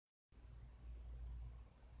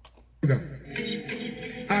Go.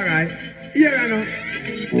 All right. Yeah, I know.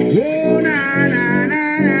 Whoa, na na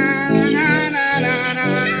na na na na na na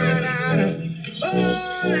na na.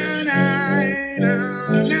 Oh, na na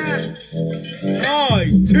na na.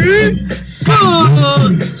 MyT.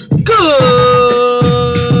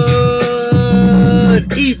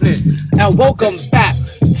 Good evening, and welcome back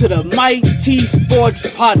to the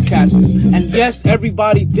myt-sports podcast. And yes,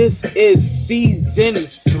 everybody, this is season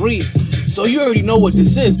 3. So you already know what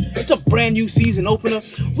this is. It's a brand new season opener.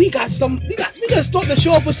 We gotta start the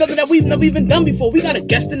show off with something that we've never even done before. We got a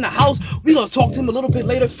guest in the house. We're gonna talk to him a little bit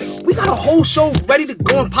later. We got a whole show ready to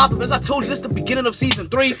go and pop up. As I told you, this is the beginning of season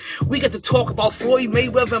 3. We get to talk about Floyd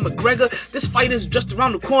Mayweather and McGregor. This fight is just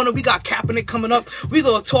around the corner. We got Kaepernick coming up. We're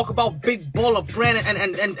gonna talk about Big Baller Brandon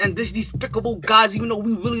and these despicable guys, even though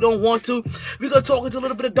we really don't want to. We're gonna talk into a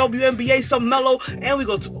little bit of WNBA, some mellow, and we're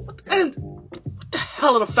gonna what the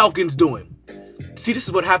hell are the Falcons doing? See, this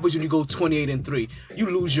is what happens when you go 28-3. You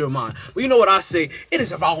lose your mind. But you know what I say? It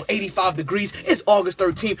is around 85 degrees. It's August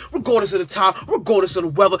 13th. Regardless of the time, regardless of the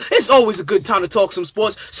weather, it's always a good time to talk some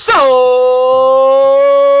sports. So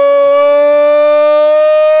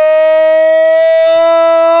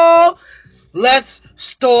let's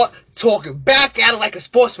start talking. Back at it like a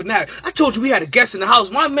sports fanatic. I told you we had a guest in the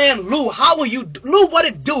house. My man Lou. How are you? Lou, what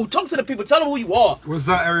it do? Talk to the people. Tell them who you are. What's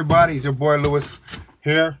up, everybody? It's your boy Lewis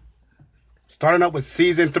here. Starting up with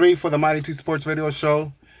season 3 for the Mighty Sports Radio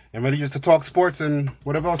Show, and ready just to talk sports and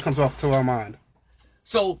whatever else comes off to our mind.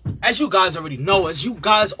 So, as you guys already know,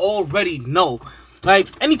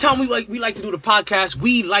 like anytime we like to do the podcast,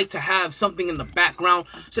 we like to have something in the background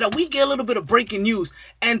so that we get a little bit of breaking news.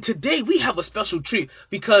 And today we have a special treat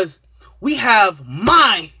because we have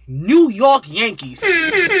my New York Yankees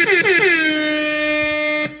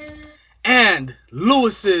and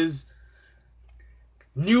Lewis's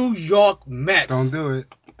New York Mets. Don't do it.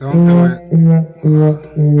 Don't do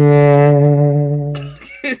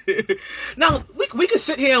it. Now, we can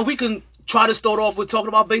sit here and we can try to start off with talking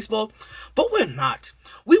about baseball, but we're not.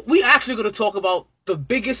 We actually going to talk about the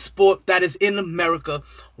biggest sport that is in America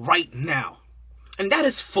right now. And that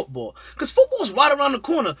is football. Because football is right around the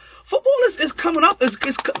corner. Football is coming up.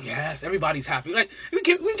 Yes, everybody's happy. Like, we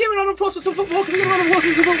can give it on the applause for some football. Can we get a round of applause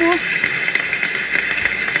for some football?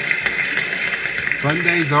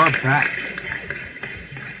 Sundays are back.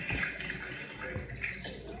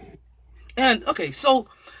 And, okay, so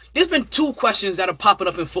there's been 2 questions that are popping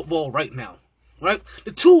up in football right now, right?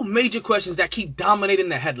 The 2 major questions that keep dominating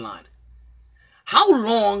the headline. How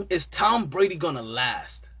long is Tom Brady going to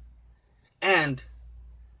last? And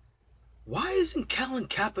why isn't Colin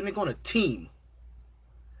Kaepernick on a team?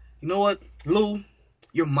 You know what, Lou?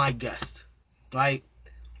 You're my guest, right?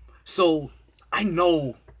 So I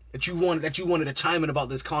know that you wanted to chime in about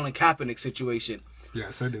this Colin Kaepernick situation.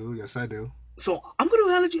 Yes, I do. So I'm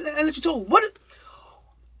gonna let you talk. What?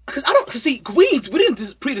 Because I don't see. We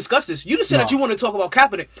didn't pre-discuss this. You just said that you want to talk about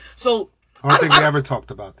Kaepernick. So I don't think we ever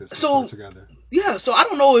talked about this together. Yeah. So I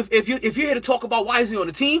don't know if you're here to talk about why is he on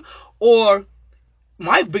the team, or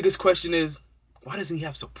my biggest question is why doesn't he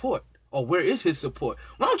have support, or where is his support?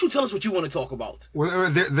 Why don't you tell us what you want to talk about?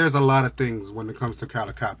 Well, there's a lot of things when it comes to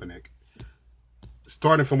Colin Kaepernick.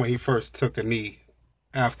 Starting from when he first took a knee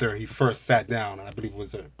after he first sat down, and I believe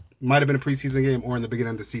might have been a preseason game or in the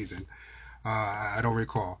beginning of the season. I don't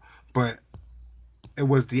recall. But it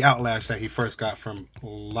was the outlash that he first got from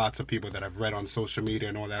lots of people that I've read on social media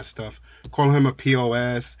and all that stuff. Calling him a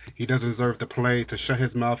POS. He doesn't deserve to play, to shut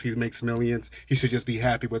his mouth. He makes millions. He should just be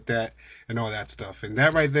happy with that and all that stuff. And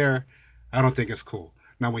that right there, I don't think is cool.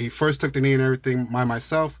 Now, when he first took the knee and everything,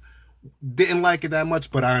 myself didn't like it that much,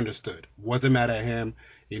 but I understood. Wasn't mad at him.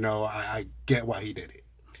 You know, I get why he did it.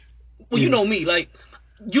 Well, you know me. Like,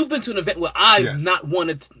 you've been to an event where I've not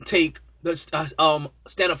wanted to take the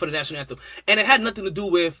stand up for the national anthem, and it had nothing to do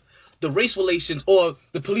with the race relations or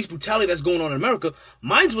the police brutality that's going on in America.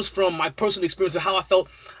 Mine was from my personal experience of how I felt.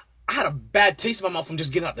 I had a bad taste in my mouth from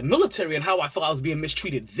just getting out of the military and how I felt I was being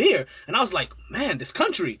mistreated there. And I was like, man, this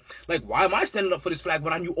country, like, why am I standing up for this flag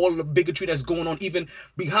when I knew all of the bigotry that's going on even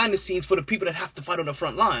behind the scenes for the people that have to fight on the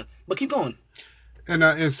front line? But keep going. And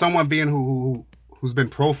as someone being who's been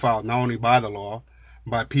profiled not only by the law,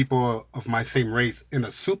 by people of my same race in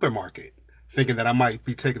a supermarket, thinking that I might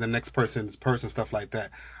be taking the next person's purse and stuff like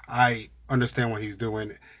that, I understand what he's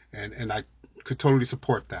doing, and I could totally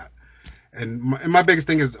support that. And my biggest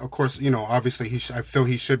thing is, of course, you know, obviously I feel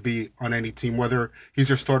he should be on any team, whether he's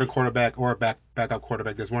your starting quarterback or a backup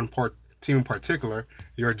quarterback. There's one team in particular,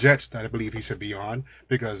 your Jets, that I believe he should be on,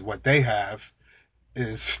 because what they have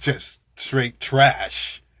is just straight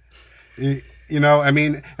trash. I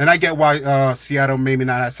mean, and I get why Seattle maybe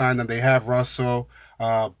not have signed them. They have Russell.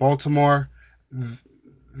 Baltimore,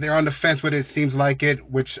 they're on the fence with it. Seems like it,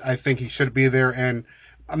 which I think he should be there. And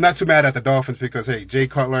I'm not too mad at the Dolphins because hey, Jay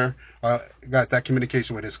Cutler got that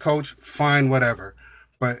communication with his coach. Fine, whatever.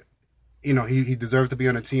 But he deserves to be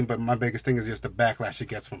on the team. But my biggest thing is just the backlash he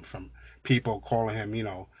gets from people calling him,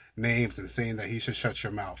 names and saying that he should shut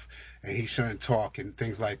your mouth and he shouldn't talk and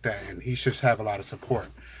things like that. And he should have a lot of support.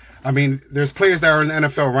 I mean, there's players that are in the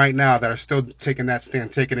NFL right now that are still taking that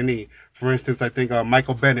stand, taking a knee. For instance, I think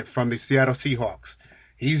Michael Bennett from the Seattle Seahawks.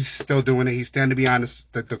 He's still doing it. He's standing behind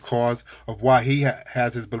the cause of why he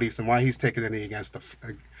has his beliefs and why he's taking a knee against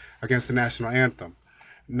the national anthem.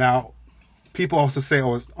 Now, people also say,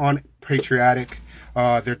 oh, it's unpatriotic.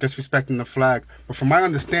 They're disrespecting the flag. But from my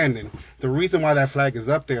understanding, the reason why that flag is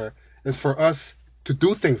up there is for us to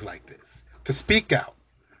do things like this, to speak out.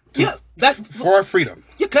 For our freedom.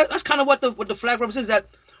 Yeah, that's kind of what the flag represents. That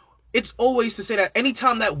it's always to say that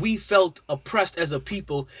anytime that we felt oppressed as a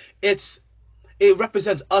people, it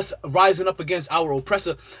represents us rising up against our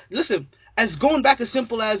oppressor. Listen, as going back as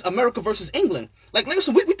simple as America versus England. Like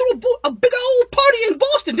listen, we threw a big old party in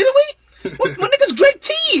Boston, didn't we? My niggas drank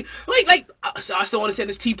tea. So I still want to say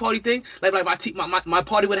this tea party thing. Like my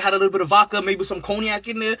party would have had a little bit of vodka, maybe some cognac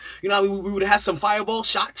in there. We would have had some fireball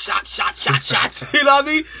shots. You know what I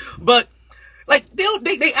mean? But like they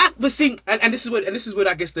act, but see, and this is what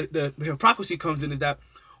I guess the hypocrisy comes in, is that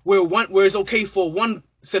where it's okay for one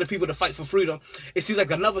set of people to fight for freedom, it seems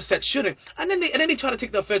like another set shouldn't. And then they try to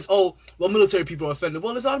take the offense. Oh, well, military people are offended.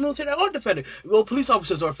 Well, it's all military that aren't offended. Well, police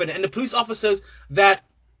officers are offended, and the police officers that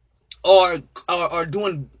are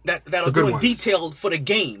doing doing detail for the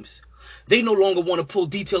games, they no longer want to pull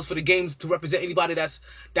details for the games to represent anybody that's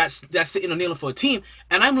sitting or kneeling for a team.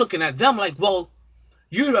 And I'm looking at them like, well,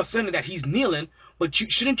 you're offended that he's kneeling, but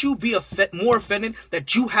shouldn't you be more offended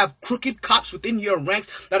that you have crooked cops within your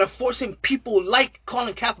ranks that are forcing people like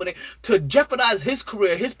Colin Kaepernick to jeopardize his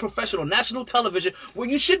career, his professional national television, where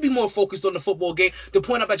you should be more focused on the football game, to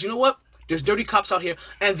point out that, you know what? There's dirty cops out here,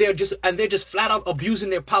 and they're just flat out abusing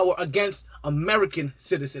their power against American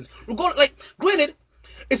citizens. Granted,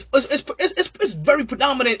 it's very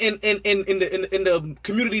predominant in the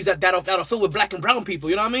communities that are filled with black and brown people.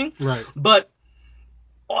 You know what I mean? Right. But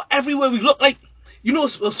everywhere we look,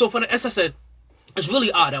 it's so funny. As I said, it's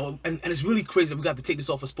really odd, and it's really crazy that we got to take this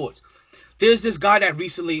off of sports. There's this guy a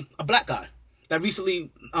black guy that recently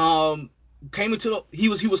came into he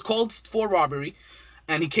was called for robbery.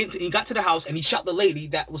 And he got to the house and he shot the lady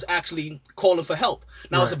that was actually calling for help.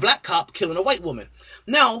 Now, right. It's a black cop killing a white woman.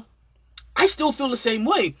 Now, I still feel the same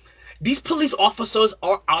way. These police officers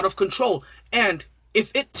are out of control. And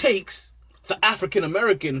if it takes the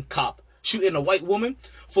African-American cop shooting a white woman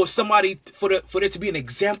for there to be an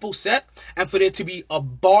example set and for there to be a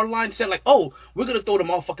bar line set, like, oh, we're going to throw the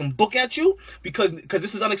motherfucking book at you because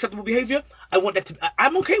this is unacceptable behavior,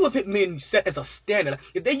 I'm okay with it being set as a standard.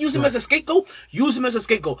 If they use him as a scapegoat, use him as a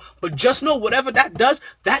scapegoat. But just know whatever that does,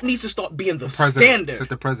 that needs to start being the standard. Set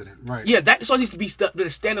the president, right. Yeah, that sort of needs to be the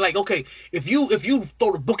standard. Like, okay, if you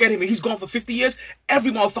throw the book at him and he's gone for 50 years,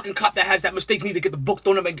 every motherfucking cop that has that mistake needs to get the book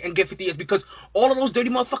thrown at him and get 50 years, because all of those dirty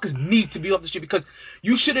motherfuckers need to be off the street. Because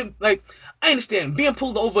you shouldn't, I understand, being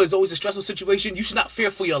pulled over is always a stressful situation. You should not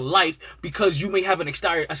fear for your life because you may have an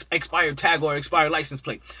expired tag or expired license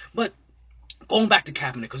plate. But going back to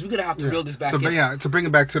Kaepernick, because we're going to have to reel this back in. To bring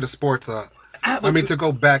it back to the sports, to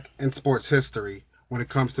go back in sports history when it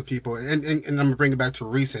comes to people, and I'm going to bring it back to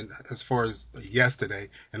recent as far as yesterday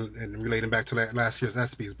and relating back to last year's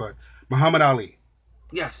ESPYs, but Muhammad Ali.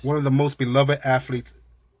 Yes. One of the most beloved athletes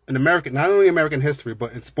in American, not only American history,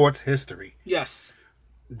 but in sports history. Yes.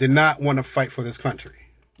 Did not want to fight for this country.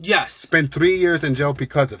 Yes. Spent 3 years in jail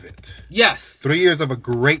because of it. Yes. 3 years of a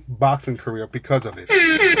great boxing career because of it.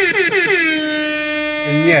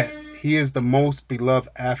 And yet, he is the most beloved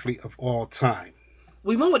athlete of all time.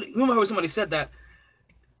 Remember when somebody said that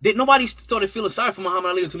nobody started feeling sorry for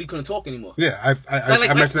Muhammad Ali until he couldn't talk anymore. Yeah,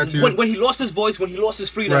 I mentioned that to you. When he lost his voice, when he lost his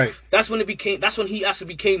freedom, right. That's when he actually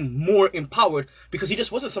became more empowered, because he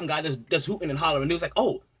just wasn't some guy that's hooting and hollering. And it was like,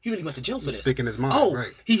 oh, he really went to jail for this. Sticking his mind, oh,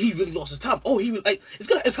 right. He really lost his time. Oh, he it's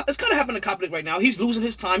kind of happening to Kaepernick right now. He's losing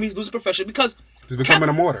his time. He's losing profession because he's becoming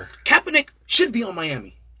a martyr. Kaepernick should be on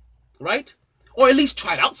Miami, right? Or at least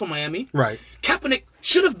tried out for Miami. Right. Kaepernick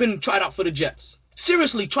should have been tried out for the Jets.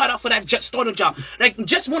 Seriously, tried out for that Jets starting job.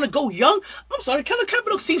 Jets want to go young. I'm sorry, Colin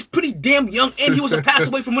Kaepernick seems pretty damn young, and he was a pass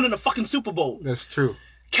away from winning the fucking Super Bowl. That's true.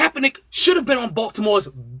 Kaepernick should have been on Baltimore's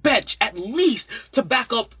bench at least to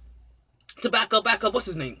back up. What's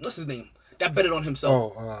his name? That betted on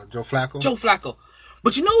himself. Oh, Joe Flacco. Joe Flacco.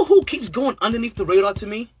 But you know who keeps going underneath the radar to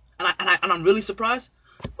me? And I'm really surprised?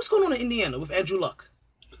 What's going on in Indiana with Andrew Luck?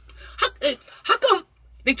 How come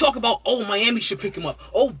they talk about, oh, Miami should pick him up,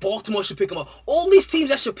 oh, Baltimore should pick him up, all these teams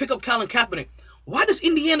that should pick up Colin Kaepernick? Why does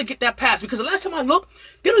Indiana get that pass? Because the last time I looked,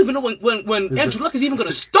 they don't even know when Andrew Luck is even going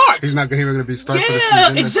to start. He's not even going to be starting for the Yeah,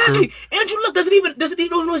 season. exactly. Andrew Luck doesn't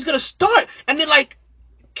even know he's going to start. And they're like,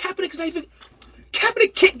 Kaepernick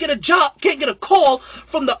can't get a job, can't get a call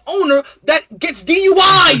from the owner that gets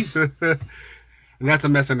DUIs. And that's a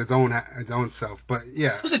mess in its own self. But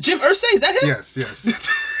yeah. Was it Jim Irsay? Is that him? Yes.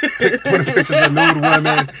 Putting pictures of nude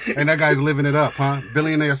women, and that guy's living it up, huh?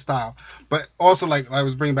 Billionaire style. But also, like I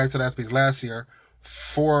was bringing back to that speech last year,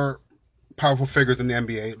 4 powerful figures in the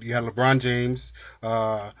NBA. You had LeBron James,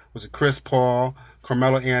 was it Chris Paul,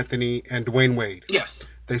 Carmelo Anthony, and Dwayne Wade. Yes.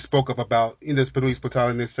 They spoke up about in this police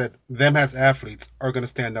battalion. They said them as athletes are going to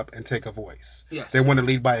stand up and take a voice. Yes. They want to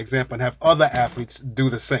lead by example and have other athletes do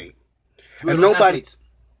the same. And nobody.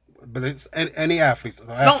 But it's any athletes.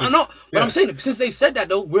 No. But I'm saying, since they said that,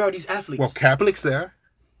 though, where are these athletes? Well, Kaepernick's there.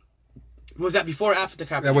 Was that before or after the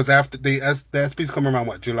Kaepernick? That was after the SPs come around,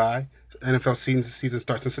 what, July? NFL season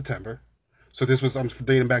starts in September. So this was, I'm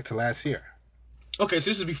dating back to last year. Okay, so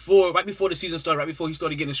this is right before the season started, right before he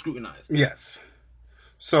started getting scrutinized. Yes.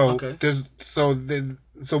 So okay.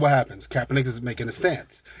 So what happens? Kaepernick is making a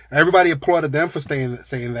stance. Everybody applauded them for saying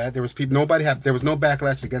that. There was no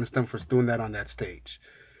backlash against them for doing that on that stage.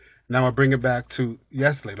 Now I bring it back to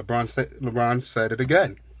yesterday. LeBron said it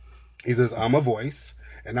again. He says, "I'm a voice,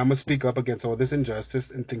 and I'm gonna speak up against all this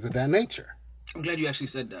injustice and things of that nature." I'm glad you actually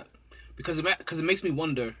said that because it makes me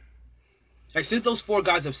wonder. Like, since those 4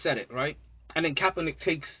 guys have said it, right, and then Kaepernick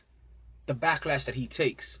takes the backlash that he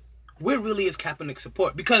takes, where really is Kaepernick's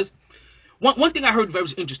support? Because one thing I heard very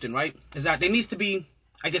interesting, right, is that there needs to be,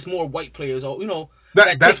 I guess, more white players, or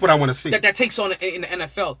that's what I want to see. That takes on in the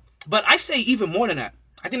NFL. But I say even more than that.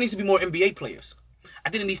 I think there needs to be more NBA players. I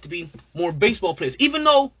think there needs to be more baseball players. Even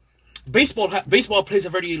though baseball players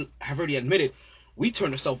have already admitted we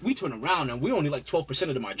turn around and we're only like 12%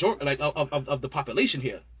 of the majority, like of the population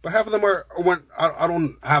here. But half of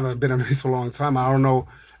them haven't been in this for a long time. I don't know.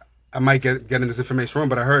 I might get into this information wrong,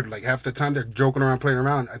 but I heard like half the time they're joking around, playing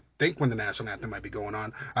around. I think when the national anthem might be going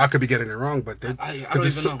on, I could be getting it wrong, but I don't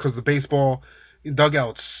even know, because the baseball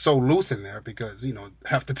dugout's so loose in there because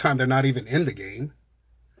half the time they're not even in the game.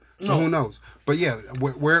 So who knows? But yeah,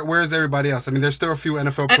 where is everybody else? I mean, there's still a few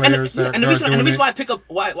NFL players and the reason why I pick up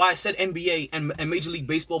why I said NBA and Major League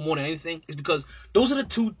Baseball more than anything is because those are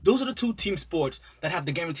the two team sports that have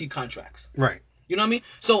the guaranteed contracts. Right. You know what I mean?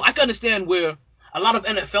 So I can understand where a lot of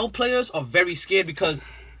NFL players are very scared because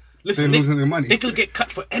listen, they're losing their money. They could get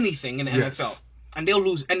cut for anything in the NFL, and they'll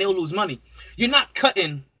lose money. You're not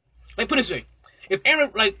cutting. Like, put it this way,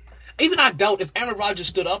 even I doubt if Aaron Rodgers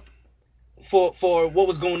stood up for what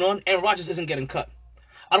was going on, Aaron Rodgers isn't getting cut.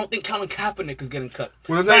 I don't think Colin Kaepernick is getting cut.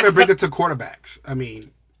 Well, let's not even bring it to quarterbacks. I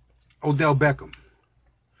mean, Odell Beckham,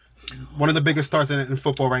 one of the biggest stars in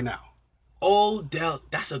football right now. Odell,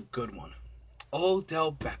 that's a good one.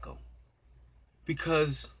 Odell Beckham.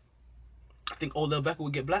 Because I think Odell Beckham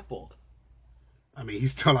would get blackballed. I mean,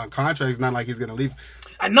 he's still on contract. It's not like he's going to leave.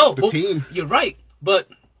 I know the team. You're right, but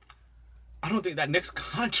I don't think that next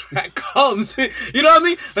contract comes. You know what I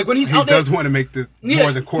mean? Like when he's out there, he does want to make this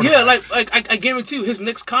more than quarterbacks. Yeah, like I guarantee you, his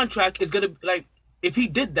next contract is gonna like if he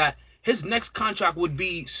did that, his next contract would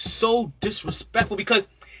be so disrespectful because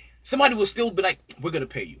somebody will still be like, "We're gonna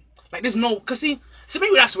pay you." Like there's no, cause see, so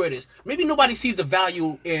maybe that's where it is. Maybe nobody sees the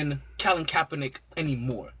value in Colin Kaepernick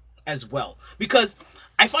anymore as well because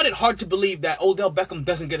I find it hard to believe that Odell Beckham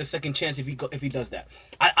doesn't get a second chance if he does that.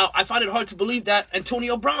 I find it hard to believe that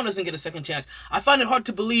Antonio Brown doesn't get a second chance. I find it hard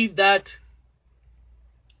to believe that.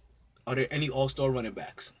 Are there any all-star running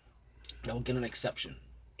backs that will get an exception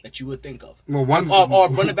that you would think of? Well, or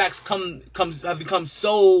running backs have become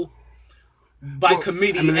so by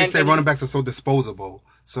committee. I mean, they say running backs are so disposable,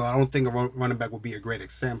 so I don't think a running back would be a great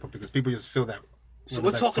example because people just feel that. So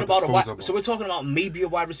we're talking about maybe a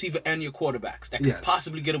wide receiver and your quarterbacks that can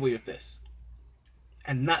possibly get away with this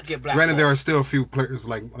and not get blackballed. Granted, there are still a few players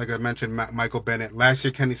like I mentioned, Michael Bennett. Last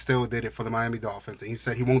year, Kenny Still did it for the Miami Dolphins, and he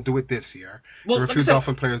said he won't do it this year. Well, there were a few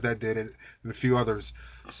Dolphin players that did it, and a few others.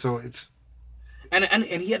 So it's and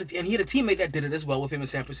he had a teammate that did it as well with him in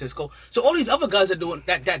San Francisco. So all these other guys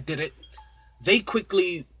that did it, they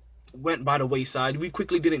quickly went by the wayside. We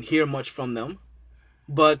quickly didn't hear much from them,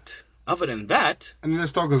 but. Other than that, and then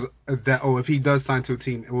there's talk of that. Oh, if he does sign to a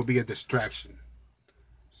team, it will be a distraction.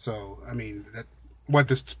 So I mean,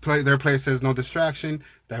 their player says no distraction.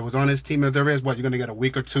 That was on his team. If there is, you're going to get a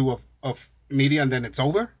week or two of media, and then it's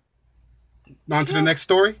over. On to the next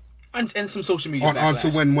story. And some social media. On to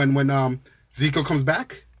when Zico comes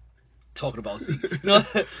back. Talking about Zeke.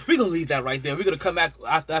 We're gonna leave that right there. We're gonna come back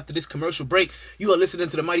after this commercial break. You are listening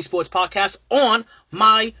to the Mighty Sports Podcast on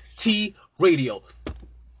MyT Radio.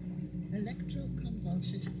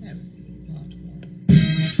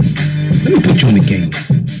 Let me put you in the game.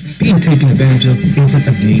 Being taken advantage of isn't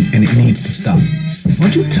a game and it needs to stop.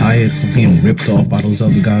 Aren't you tired of being ripped off by those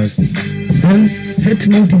other guys? Then head to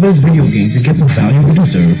Multiverse Video Games and get the value you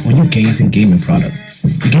deserve on your games and gaming products.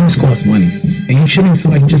 The games cost money, and you shouldn't feel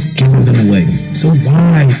like just giving them away. So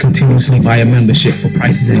why continuously buy a membership for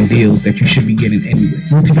prices and deals that you should be getting anyway?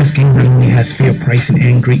 Multiverse Games not only has fair pricing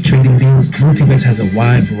and great trading deals, Multiverse has a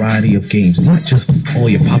wide variety of games, not just all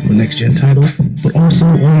your popular next-gen titles, but also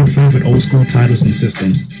all your favorite old-school titles and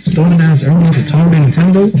systems, starting as early as Atari and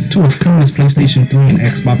Nintendo to as current as PlayStation 3 and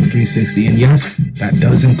Xbox 360, and yes, that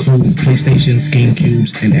does include PlayStations,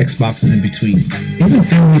 GameCubes, and Xboxes in between. Even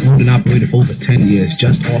family owned and operated for over 10 years,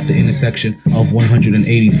 just off the intersection of 183rd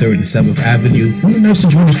and 7th Avenue on the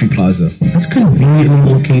Nelson's Registry Plaza. That's conveniently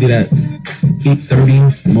located at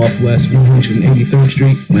 830 Northwest 183rd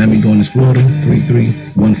Street, Miami Gardens, Florida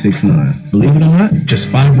 33169. Believe it or not, just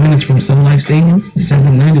 5 minutes from Sun Life Stadium,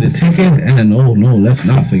 $7.90 the ticket, and oh no, let's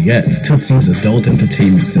not forget Tootsie's Adult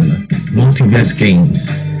Entertainment Center. Multiverse Games,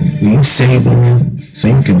 where you save more so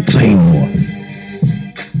you can play more.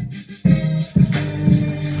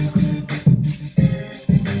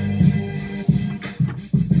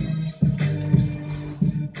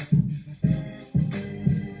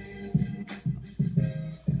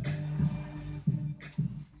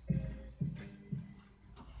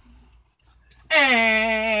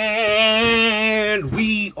 And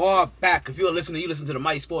we are back. If you're listening, you listen to the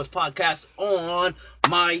Mighty Sports Podcast on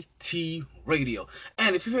MyT Radio.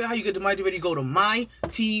 And if you figure out how you get to MyT Radio, go to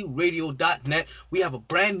mytradio.net. We have a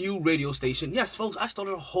brand new radio station. Yes, folks, I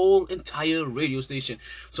started a whole entire radio station.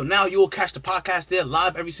 So now you'll catch the podcast there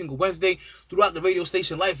live every single Wednesday. Throughout the radio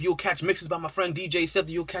station life, you'll catch mixes by my friend DJ Seth.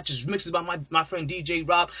 You'll catch mixes by my friend DJ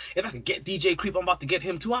Rob. If I can get DJ Creep, I'm about to get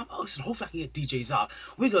him too. Listen, hopefully I can get DJ Zog.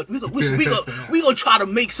 We gonna try to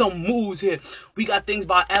make some moves here. We got things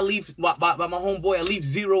by Alif, by my homeboy Alif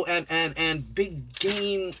Zero and Big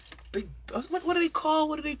Game. What are they called?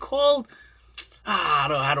 What are they called?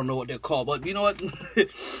 I don't know what they're called, but you know what?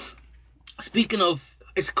 Speaking of,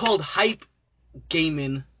 it's called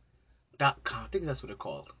hypegaming.com. I think that's what they're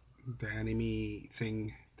called. The anime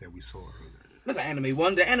thing that we saw. That's the anime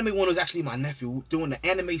one. The anime one was actually my nephew doing the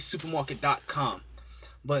animesupermarket.com.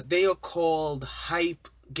 But they are called Hype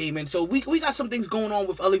Gaming. So we got some things going on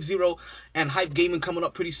with Alif Zero and Hype Gaming coming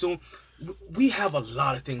up pretty soon. We have a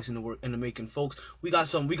lot of things in the making, folks. We got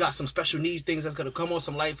some special needs things that's gonna come on,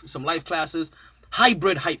 some life classes.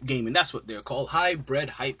 Hybrid Hype Gaming, that's what they're called.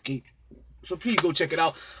 Hybrid Hype Gaming. So please go check it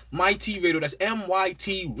out. MyT Radio, that's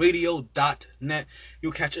mytradio.net.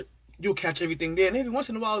 You'll catch it. You'll catch everything there. And every once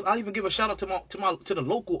in a while, I'll even give a shout out to the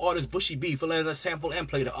local artist Bushy B for letting us sample and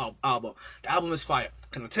play the album. The album is fire.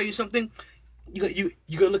 Can I tell you something? You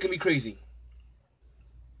gonna look at me crazy.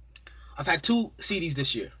 I've had 2 CDs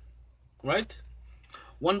this year. Right?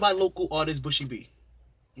 One by local artist Bushy B.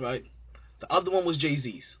 Right? The other one was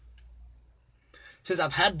Jay-Z's. Since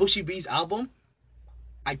I've had Bushy B's album,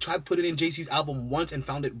 I tried putting in Jay-Z's album once and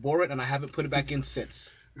found it boring, and I haven't put it back in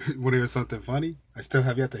since. Want to hear something funny? I still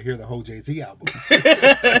have yet to hear the whole Jay-Z album.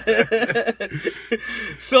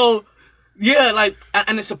 So, yeah,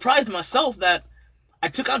 and it surprised myself that I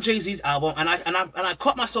took out Jay-Z's album, and I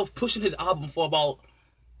caught myself pushing his album for about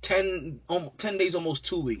 10 days, almost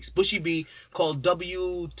 2 weeks. Bushy B, called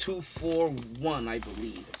W241, I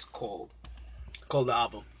believe it's called the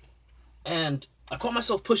album. And I caught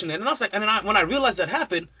myself pushing it, and I was like, when I realized that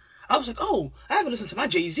happened, I was like, oh, I haven't listened to my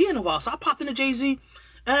Jay-Z in a while. So I popped into Jay-Z,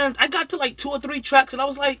 and I got to 2 or 3 tracks, and I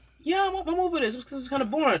was like, yeah, I'm over this because it's kind of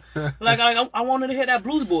boring. I wanted to hear that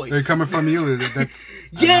Blues Boy. They're coming from you. That's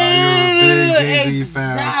yeah, you're a big Jay-Z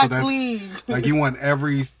exactly. fan. So that's, you want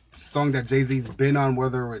every song that Jay-Z's been on,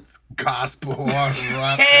 whether it's gospel or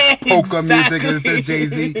rock, polka music, and it says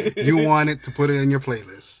Jay-Z, you want it to put it in your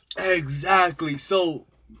playlist. Exactly. So,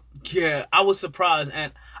 yeah, I was surprised,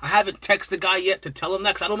 and I haven't texted the guy yet to tell him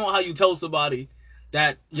that, 'cause I don't know how you tell somebody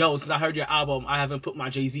that, yo, since I heard your album, I haven't put my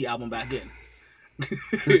Jay-Z album back in.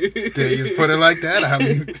 They just put it like that.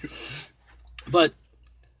 But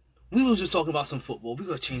we was just talking about some football. We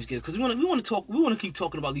gotta change gears because we want to keep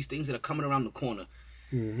talking about these things that are coming around the corner.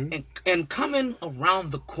 Mm-hmm. And coming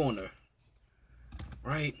around the corner,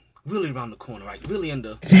 right? Really around the corner, right? Really in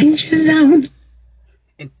the danger zone.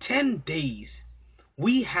 In 10 days,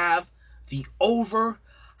 we have the overhyped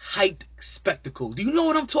height spectacle. Do you know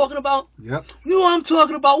what I'm talking about? Yep. You know what I'm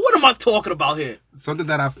talking about? What am I talking about here? Something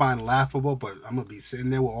that I find laughable, but I'm going to be sitting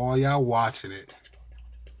there with all y'all watching it.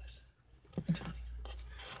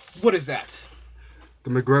 What is that? The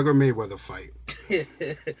McGregor-Mayweather fight.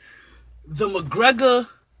 The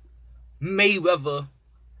McGregor-Mayweather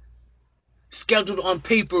scheduled on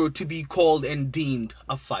paper to be called and deemed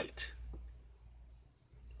a fight.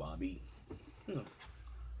 Bobby.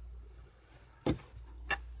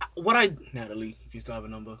 Natalie, if you still have a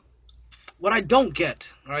number. What I don't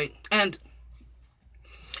get, right? And,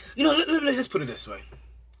 let's put it this way.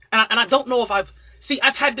 And I don't know if I've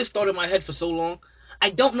had this thought in my head for so long.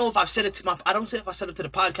 I don't know if I've said it to I don't say if I said it to the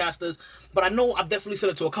podcasters, but I know I've definitely said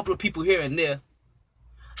it to a couple of people here and there.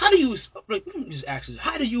 How do you, let me just ask you,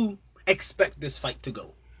 how do you expect this fight to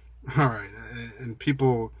go? All right. And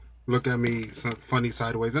people look at me funny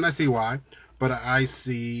sideways, and I see why. But I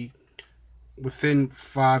see within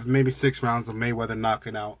 5, maybe 6 rounds of Mayweather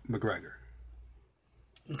knocking out McGregor.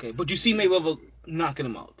 Okay, but you see Mayweather knocking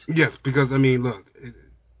him out. Yes, because, look,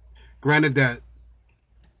 granted that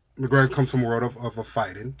McGregor comes from a world of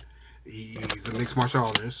fighting. He's a mixed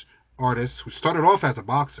martial artist who started off as a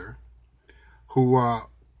boxer, who, I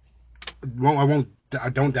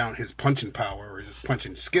don't doubt his punching power or his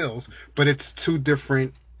punching skills, but it's 2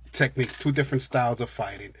 different techniques, 2 different styles of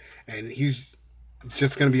fighting, and he's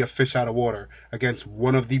just going to be a fish out of water against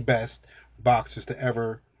one of the best boxers to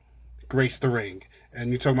ever grace the ring.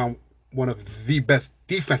 And you're talking about one of the best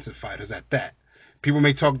defensive fighters at that. People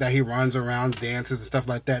may talk that he runs around, dances and stuff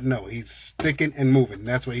like that. No, he's sticking and moving.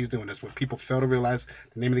 That's what he's doing. That's what people fail to realize.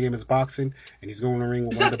 The name of the game is boxing, and he's going to the ring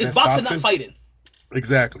with one of the best boxing. It's boxing, not fighting.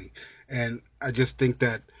 Exactly. And I just think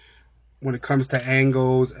that when it comes to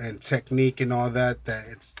angles and technique and all that, that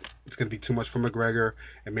it's going to be too much for McGregor,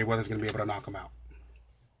 and Mayweather's going to be able to knock him out.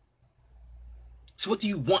 So what do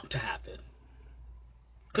you want to happen?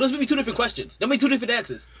 Because those may be 2 different questions. There may be 2 different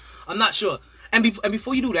answers. I'm not sure. And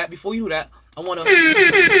before you do that,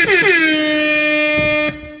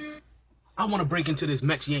 I want to break into this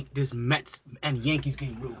Mets and Yankees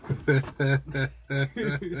game real quick.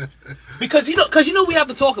 because we have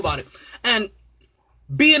to talk about it. And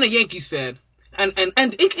being a Yankees fan, and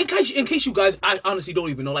in case you guys, I honestly don't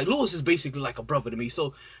even know. Like, Lewis is basically like a brother to me.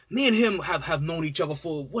 So me and him have known each other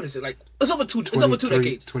for, what is it, like, it's over 2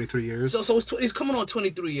 decades. 23 years. So it's coming on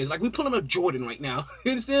 23 years. Like, we're pulling a Jordan right now.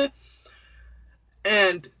 You understand?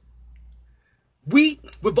 And we're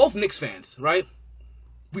both Knicks fans, right?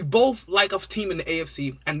 We both like a team in the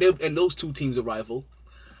AFC, and those 2 teams are rival.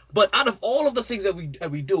 But out of all of the things that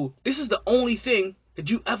we do, this is the only thing that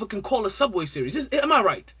you ever can call a Subway Series. Am I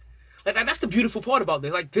right? Like, that's the beautiful part about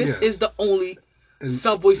this. Like, this is the only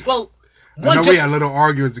Subway. Well, I know we had little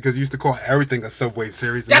arguments because you used to call everything a Subway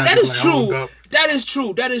Series. That is true. That is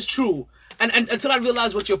true. That is true. And until I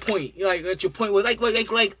realized what your point, what your point was, like,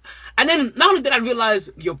 and then not only did I realize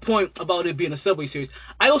your point about it being a Subway Series,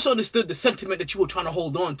 I also understood the sentiment that you were trying to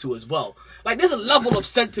hold on to as well. Like, there's a level of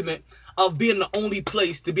sentiment of being the only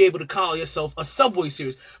place to be able to call yourself a Subway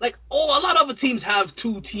Series. Like, a lot of other teams have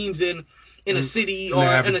 2 teams in a city or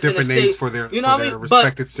in a different state. names for their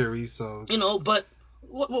respected series. So but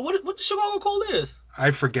what the Chicago call this?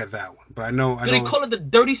 I forget that one, but I know. Do they call it the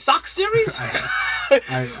Dirty Sox Series?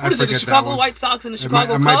 What is it? The Chicago White Sox and the Chicago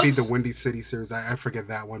Cubs? It might be the Windy City Series. I forget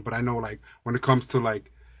that one, but I know, like, when it comes to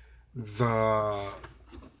like the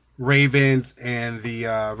Ravens and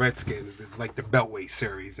the Redskins, it's like the Beltway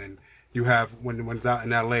Series, and you have when it's out in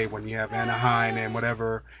LA, when you have Anaheim and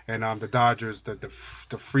whatever, and the Dodgers, the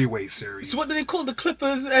Freeway Series. So what do they call the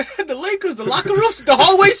Clippers and the Lakers? The locker rooms, the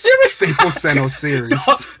Hallway Series, Staples Center Series.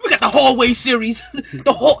 We got the Hallway Series,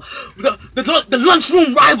 the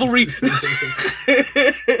lunchroom rivalry.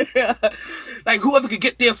 Like, whoever could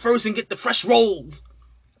get there first and get the fresh rolls.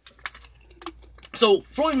 So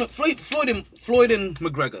Floyd and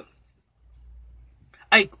McGregor.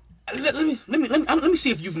 Let me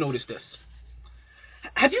see if you've noticed this.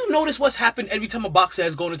 Have you noticed what's happened every time a boxer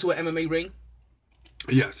has gone into an MMA ring?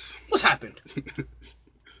 Yes. What's happened?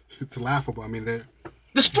 It's laughable. I mean, they're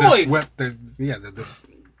destroyed. They're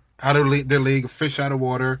out of their league, fish out of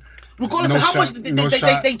water. Regardless of how much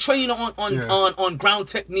they train on ground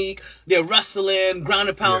technique, they're wrestling, ground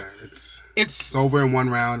and pound. Yeah, it's over in 1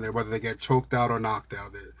 round. Whether they get choked out or knocked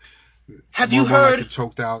out. Have you heard? Like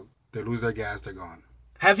choked out, they lose their gas, they're gone.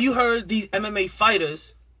 Have you heard these MMA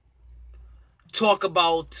fighters talk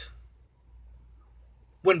about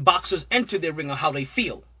when boxers enter their ring or how they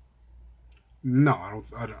feel? No,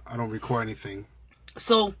 I don't recall anything.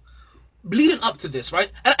 So, leading up to this,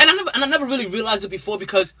 right? And I never really realized it before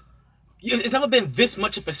because It's never been this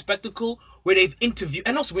much of a spectacle where they've interviewed,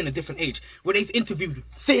 and also we're in a different age, where they've interviewed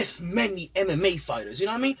this many MMA fighters. You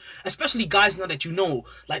know what I mean? Especially guys now that you know,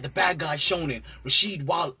 like the bad guy Shonen, Rashid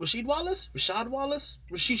Wallace,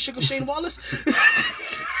 Sugar Shane Wallace.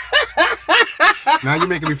 Now you're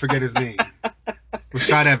making me forget his name.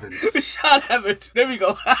 Rashad Evans. There we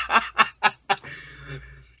go.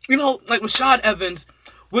 You know, like Rashad Evans,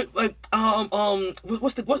 with like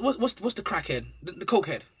what's the crackhead, the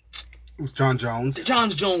cokehead? It was John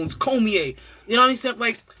Jones, Cormier. You know what I'm saying?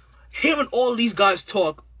 Like, hearing all these guys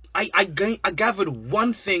talk, I gathered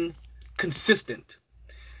one thing consistent.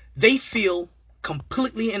 They feel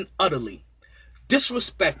completely and utterly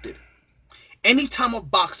disrespected anytime a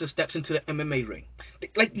boxer steps into the MMA ring.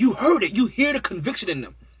 Like, you heard it. You hear the conviction in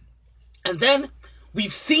them. And then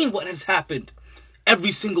we've seen what has happened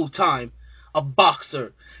every single time a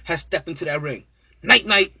boxer has stepped into that ring. Night,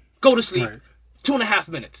 go to sleep. Right. 2.5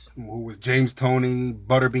 minutes. Who was James Toney?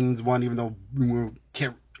 Butterbean's one, even though we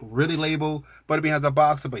can't really label Butterbean as a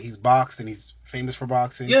boxer, but he's boxed and he's famous for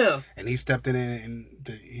boxing. Yeah. And he stepped in and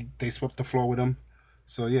they swept the floor with him.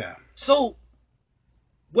 So, yeah. So,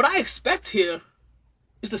 what I expect here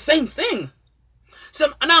is the same thing. So,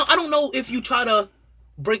 now, I don't know if you try to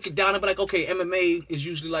break it down and be like, okay, MMA is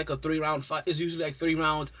usually like a 3-round fight. It's usually like 3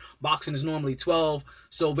 rounds. Boxing is normally 12.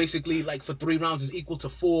 So basically, like, for 3 rounds is equal to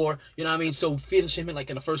 4. You know what I mean? So finishing him like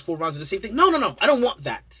in the first 4 rounds is the same thing. No. I don't want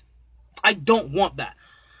that.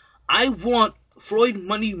 I want Floyd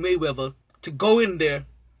Money Mayweather to go in there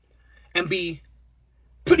and be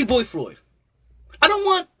Pretty Boy Floyd. I don't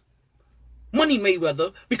want Money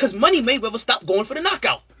Mayweather, because Money Mayweather stopped going for the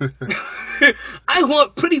knockout. I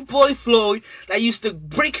want Pretty Boy Floyd that used to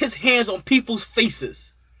break his hands on people's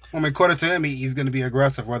faces. I mean, according to him, he's going to be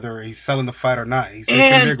aggressive, whether he's selling the fight or not. He's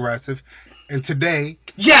going to be aggressive. And today,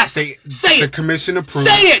 yes, the commission approved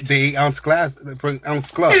the 8-ounce gloves.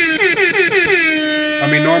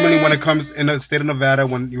 I mean, normally when it comes in the state of Nevada,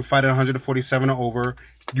 when you fight at 147 or over,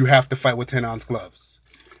 you have to fight with 10-ounce gloves.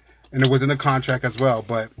 And it was in the contract as well,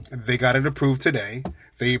 but they got it approved today.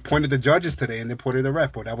 They appointed the judges today, and they appointed the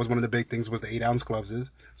ref. But that was one of the big things, was the 8-ounce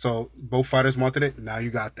gloves. So both fighters wanted it. Now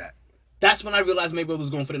you got that. That's when I realized Mayweather was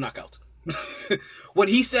going for the knockout. when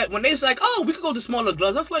they was like, oh, we could go to smaller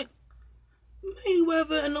gloves, I was like,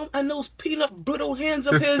 Mayweather and those peanut brittle hands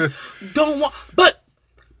of his don't want. But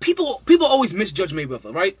people always misjudge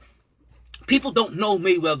Mayweather, right? People don't know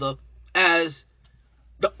Mayweather as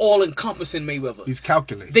the all-encompassing Mayweather. He's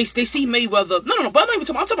calculated. They see Mayweather. No. But I'm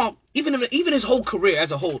talking about even his whole career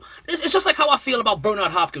as a whole. It's just like how I feel about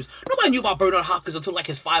Bernard Hopkins. Nobody knew about Bernard Hopkins until like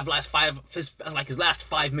his last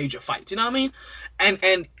 5 major fights. You know what I mean?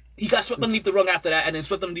 And he got swept underneath the rug after that, and then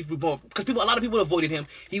swept underneath the rug because a lot of people avoided him.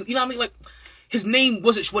 You know what I mean? Like, his name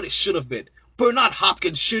wasn't what it should have been. Bernard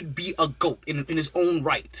Hopkins should be a GOAT in his own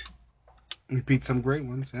right. He beat some great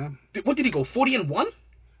ones. Yeah. What did he go? 40-1?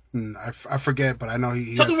 I forget, but I know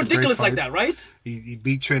he something ridiculous like that, right? He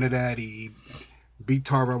beat Trinidad. He beat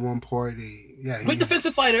Tarver at one point. Great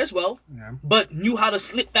defensive fighter as well. Yeah. But knew how to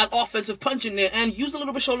slip that offensive punch in there and used a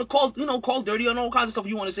little bit shoulder, called dirty and all kinds of stuff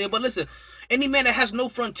you want to say. But listen, any man that has no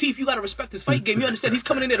front teeth, you got to respect his fight game. You understand he's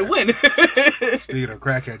coming in there to win. Speaking of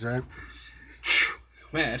crackheads, right?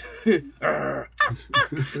 Man.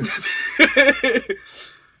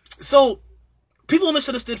 So people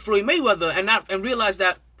misunderstood Floyd Mayweather and realized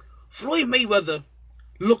that Floyd Mayweather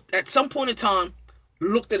at some point in time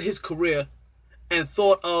looked at his career and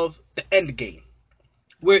thought of the end game,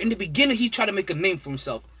 where in the beginning he tried to make a name for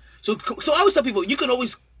himself. So I always tell people, you can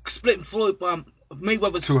always split Floyd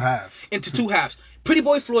Mayweather's into two halves. Pretty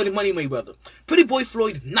Boy Floyd and Money Mayweather. Pretty Boy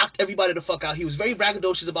Floyd knocked everybody the fuck out. He was very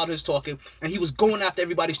braggadocious about his talking, and he was going after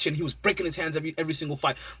everybody's chin. He was breaking his hands every single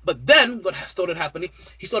fight. But then what started happening,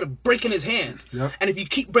 he started breaking his hands. Yep. And if you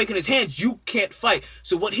keep breaking his hands, you can't fight.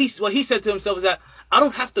 So what he said to himself is that I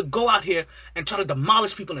don't have to go out here and try to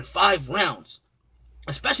demolish people in 5 rounds,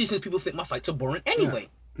 especially since people think my fights are boring anyway.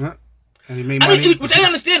 Yeah. And he made money. Which I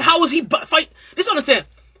understand. How was he fight? Just understand.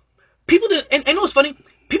 People did, and you know what's funny?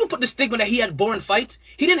 People put the stigma that he had boring fights.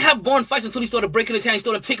 He didn't have boring fights until he started breaking his hand. He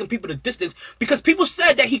started taking people the distance because people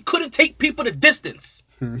said that he couldn't take people the distance.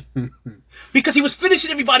 Because he was finishing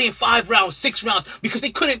everybody in 5 rounds, 6 rounds, because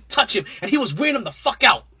they couldn't touch him, and he was wearing them the fuck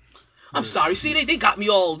out. I'm sorry. See, they got me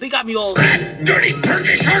all. Fat, dirty,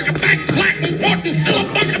 Turkish, back, flat, Barton,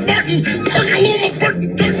 Philip, Bucket, Barton, Perkaluma,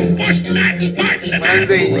 Burton, Durton, Boston, Martin. One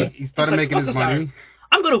day he started making his money.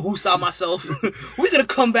 I'm going to whoosah myself. We're going to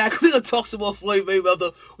come back. We're going to talk some more Floyd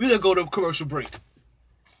Mayweather. We're going to go to a commercial break.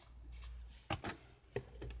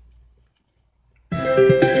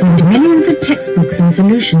 From millions of textbooks and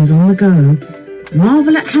solutions on the go,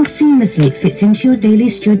 Marvel at how seamlessly it fits into your daily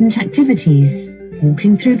student activities.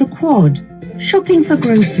 Walking through the quad, shopping for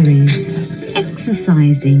groceries,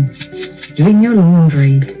 exercising, doing your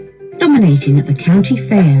laundry, dominating at the county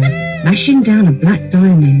fair, mashing down a black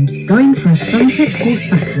diamond, going for a sunset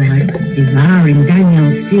horseback ride, devouring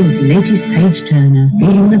Danielle Steele's latest page-turner,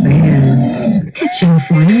 feeding the bears, catching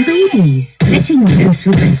flying babies, letting loose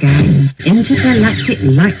with the gang, intergalactic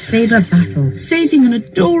lightsaber battle, saving an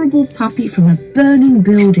adorable puppy from a burning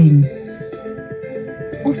building,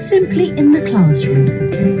 or simply in the classroom.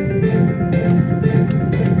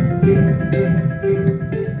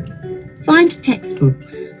 Find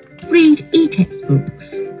textbooks, read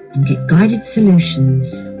e-textbooks, and get guided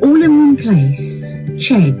solutions all in one place.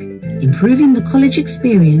 Chegg, improving the college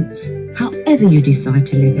experience however you decide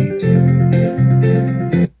to live it.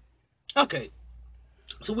 Okay,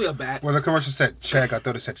 so we are back. Well, the commercial said Chegg. I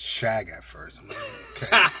thought it said Shag at first. I'm like,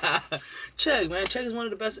 okay. Chegg, man, Chegg is one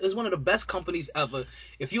of the best companies ever.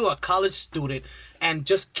 If you're a college student and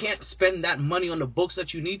just can't spend that money on the books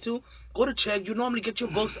that you need to, go to Chegg. You normally get your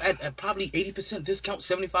books at probably 80% discount,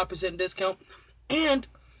 75% discount, and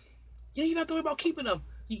you don't even have to worry about keeping them.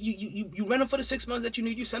 You rent them for the 6 months that you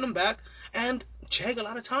need. You send them back, and Chegg a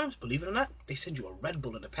lot of times, believe it or not, they send you a Red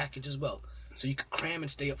Bull in the package as well, so you can cram and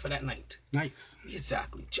stay up for that night. Nice.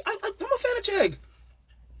 Exactly. I'm a fan of Chegg,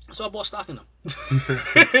 so I bought stock in them.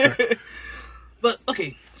 But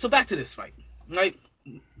okay, so back to this fight, right?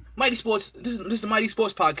 Mighty Sports. This is the Mighty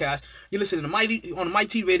Sports Podcast. You're listening to Mighty on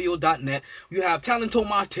mytradio.net. You have Talent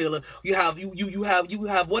Tomar Taylor. You have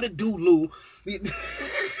What It Do Lou.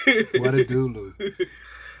 What It Do Lou.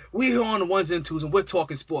 We're here on the ones and twos, and we're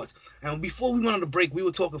talking sports. And before we went on the break, we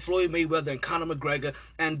were talking Floyd Mayweather and Conor McGregor,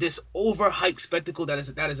 and this overhyped spectacle that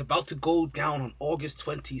is about to go down on August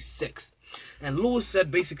 26th. And Lewis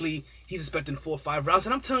said basically he's expecting 4 or 5 rounds,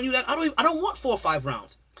 and I'm telling you that I don't want 4 or 5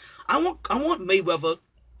 rounds. I want Mayweather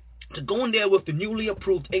to go in there with the newly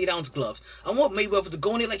approved 8-ounce gloves. I want Mayweather to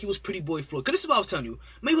go in there like he was Pretty Boy Floyd. Because this is what I was telling you.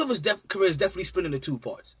 Mayweather's career is definitely split into 2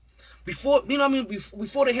 parts. Before the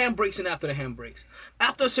handbrakes and after the handbrakes.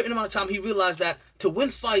 After a certain amount of time, he realized that to win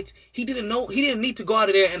fights, he didn't need to go out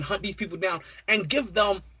of there and hunt these people down and give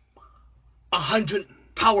them 100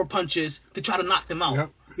 power punches to try to knock them out. Yep.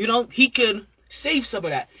 You know, he can save some of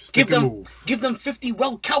that. Give them 50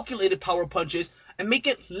 well-calculated power punches and make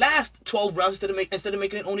it last 12 rounds instead of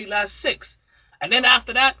making it only last 6. And then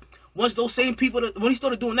after that, once those same people, when he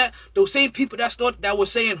started doing that, those same people that were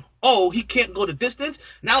saying, oh, he can't go the distance,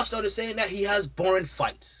 now started saying that he has boring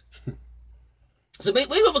fights. So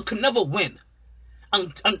Mayweather could never win. I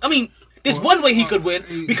mean, there's one way he could win,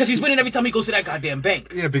 because he's winning every time he goes to that goddamn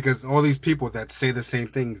bank. Yeah, because all these people that say the same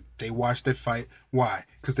things, they watch that fight. Why?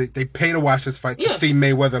 Because they pay to watch this fight to see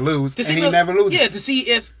Mayweather lose, and he never loses.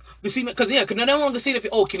 Yeah, because they're no longer seeing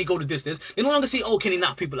can he go the distance? They no longer see, can he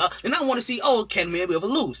knock people out? They now want to see, can Mayweather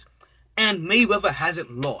lose? And Mayweather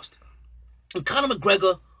hasn't lost. And Conor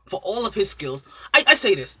McGregor, for all of his skills, I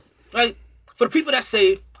say this, right? For the people that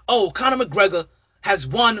say, Conor McGregor has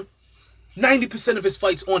won 90% of his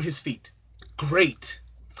fights on his feet. Great.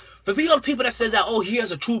 For the other people that says that, he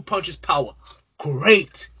has a true puncher's power.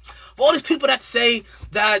 Great. For all these people that say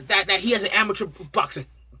that he has an amateur boxing.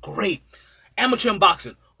 Great. Amateur in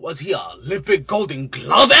boxing. Was he an Olympic Golden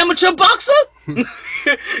Glove amateur boxer?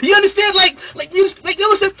 You understand? Like you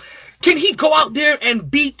understand? Can he go out there and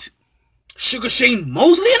beat Sugar Shane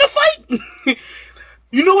Mosley in a fight?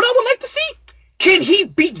 You know what I would like to see? Can he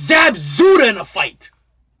beat Zab Zuda in a fight?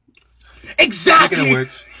 Exactly. Speaking of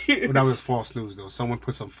which, that was false news, though. Someone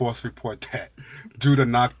put some false report that Judah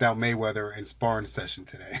knocked out Mayweather in sparring session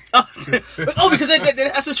today. Because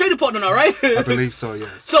that's his training partner now, right? I believe so,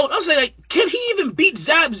 yes. So I'm saying, can he even beat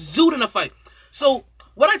Zab Zuda in a fight? So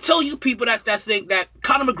when I tell you people that think that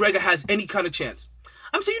Conor McGregor has any kind of chance,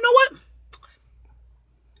 I'm saying, you know what?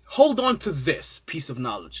 Hold on to this piece of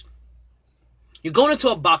knowledge. You're going into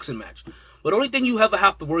a boxing match, but the only thing you ever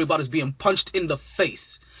have to worry about is being punched in the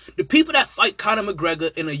face. The people that fight Conor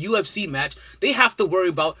McGregor in a UFC match, they have to worry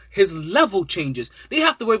about his level changes. They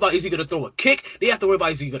have to worry about, is he going to throw a kick? They have to worry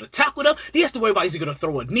about, is he going to tackle him? They have to worry about, is he going to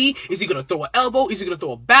throw a knee? Is he going to throw an elbow? Is he going to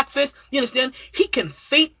throw a back fist? You understand? He can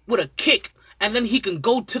feint with a kick, and then he can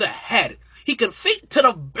go to the head. He can feint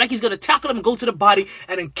like he's going to tackle him and go to the body,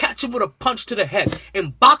 and then catch him with a punch to the head.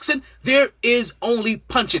 In boxing, there is only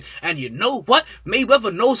punching. And you know what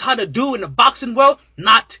Mayweather knows how to do in the boxing world?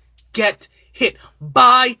 Not get hit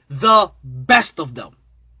by the best of them.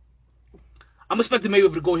 I'm expecting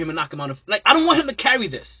Mayweather to go him and knock him out. I don't want him to carry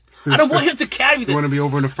this. I don't want him to carry this. You want to be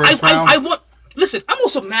over in the first round? I want Listen, I'm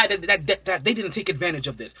also mad that they didn't take advantage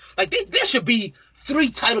of this. Like, there should be 3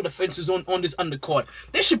 title defenses on this undercard.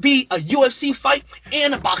 There should be a UFC fight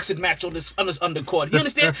and a boxing match on this undercard. You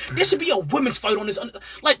understand? There should be a women's fight on this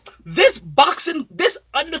this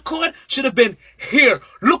undercard should have been here.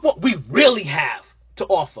 Look what we really have to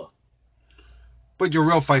offer. But your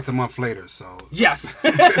real fight's a month later, so... Yes.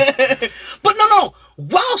 But no.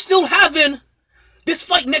 While still having this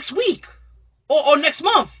fight next week. Or next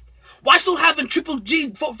month. Why still having Triple G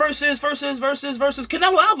versus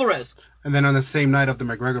Canelo Alvarez? And then on the same night of the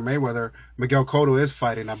McGregor-Mayweather, Miguel Cotto is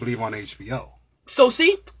fighting, I believe, on HBO. So,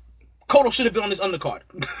 see? Cotto should have been on this undercard.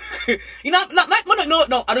 You know,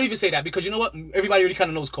 no, I don't even say that because you know what? Everybody already kind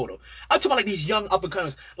of knows Cotto. I'm talking about like these young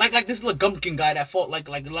up-and-comers. Like this little Gumpkin guy that fought like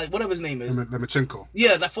whatever his name is. Lemachenko.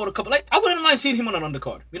 Yeah, that fought a couple. Like, I wouldn't mind seeing him on an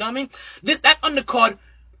undercard. You know what I mean? That undercard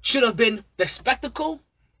should have been the spectacle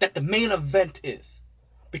that the main event is.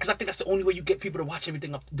 Because I think that's the only way you get people to watch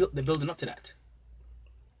everything up. They're building up to that.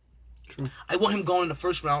 True. I want him going in the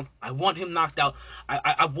first round. I want him knocked out.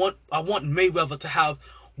 I want Mayweather to have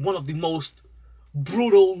one of the most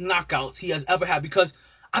brutal knockouts he has ever had because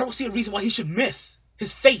I don't see a reason why he should miss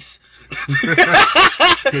his face.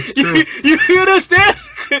 You understand?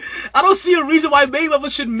 I don't see a reason why Mayweather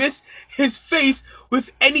should miss his face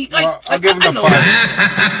with any. I'll give him the 5.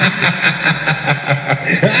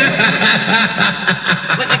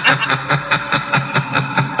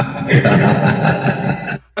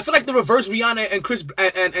 I feel like the reverse Rihanna and Chris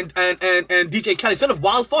and DJ Kelly. Instead of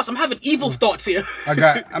wild thoughts, I'm having evil thoughts here.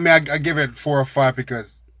 I give it 4 or 5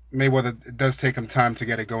 because Mayweather, it does take him time to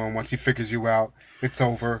get it going. Once he figures you out, it's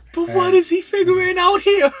over. But what is he figuring out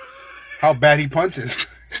here? How bad he punches.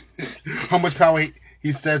 How much power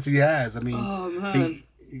he says he has. I mean,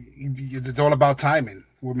 it's all about timing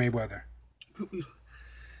with Mayweather.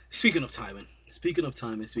 Speaking of timing.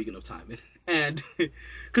 And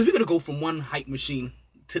because we're going to go from one hype machine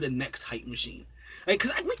to the next hype machine.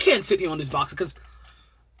 Because we can't sit here on this box because...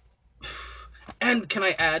 And can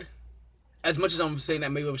I add, as much as I'm saying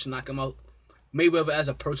that Mayweather should knock him out, Mayweather as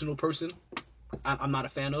a personal person, I'm not a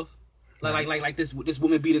fan of. Like this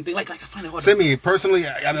woman beating thing. I find it hard. To me, personally,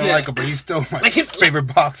 I don't like him, but he's still my favorite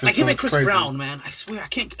boxer. Like him and Chris Brown, man. I swear, I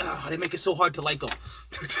can't... they make it so hard to like him.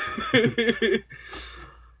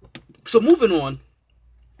 So moving on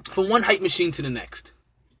from one hype machine to the next.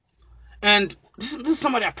 And this is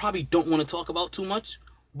somebody I probably don't want to talk about too much,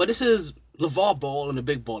 but this is LeVar Ball and the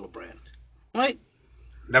Big Baller brand. Right?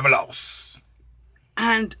 Never lost.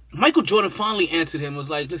 And Michael Jordan finally answered him, was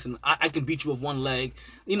like, listen, I can beat you with one leg.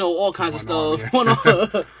 You know, all kinds of stuff.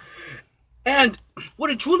 Yeah. And what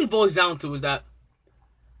it truly boils down to is that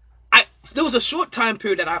there was a short time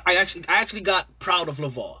period that I actually got proud of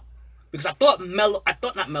LeVar. Because I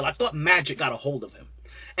thought Magic got a hold of him.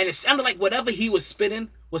 And it sounded like whatever he was spitting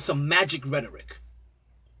was some Magic rhetoric.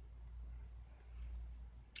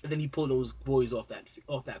 And then he pulled those boys off that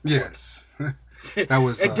court. Yes. That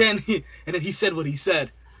was and then he said what he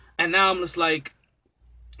said. And now I'm just like,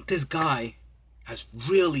 this guy has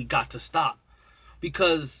really got to stop.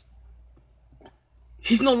 Because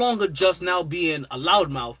he's no longer just now being a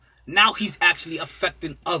loudmouth. Now he's actually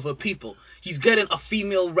affecting other people. He's getting a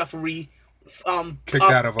female referee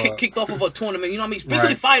kicked off of a tournament. You know what I mean? He's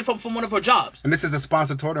basically fired from one of her jobs. And this is a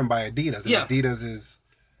sponsored tournament by Adidas. And Adidas is...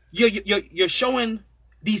 You're showing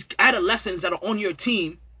these adolescents that are on your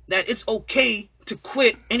team that it's okay to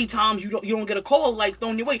quit anytime you don't get a call like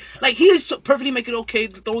thrown your way. Like, he is perfectly make it okay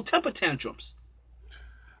to throw temper tantrums.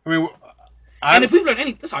 I mean... And if we learn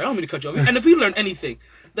anything... Sorry, I don't mean to cut you off. And if we learn anything...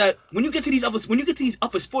 that when you get to these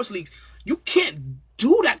upper sports leagues, you can't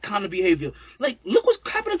do that kind of behavior. Like, look what's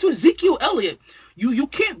happening to Ezekiel Elliott. You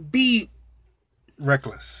can't be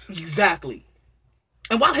reckless. Exactly.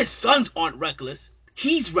 And while his sons aren't reckless,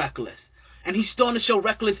 he's reckless, and he's starting to show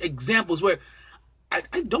reckless examples where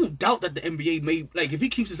I don't doubt that the NBA may, like, if he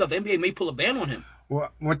keeps this up, the NBA may pull a ban on him. Well,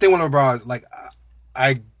 one thing with LeBron is, like,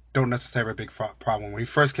 I don't necessarily have a big problem. When he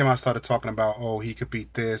first came out, I started talking about, he could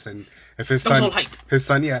beat this, and if his son,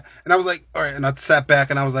 yeah. And I was like, all right, and I sat back,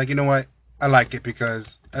 and I was like, you know what? I like it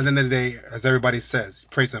because at the end of the day, as everybody says,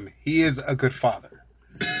 praise him, he is a good father.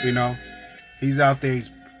 You know? He's out there, he's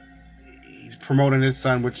promoting his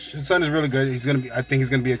son, which his son is really good. I think he's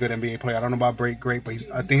gonna be a good NBA player. I don't know about great, but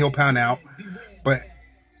I think he'll pound out. But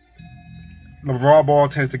LeVar Ball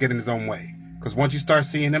tends to get in his own way. Because once you start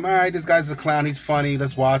seeing him, all right, this guy's a clown, he's funny,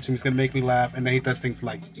 let's watch him, he's going to make me laugh. And then he does things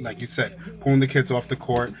like you said, pulling the kids off the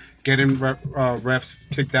court, getting refs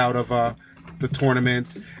kicked out of the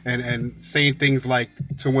tournaments, and saying things like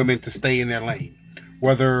to women to stay in their lane.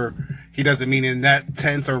 Whether he doesn't mean in that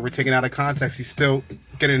tense or we're taken out of context, he's still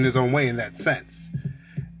getting in his own way in that sense.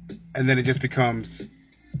 And then it just becomes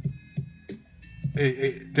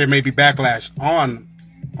there may be backlash on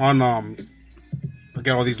I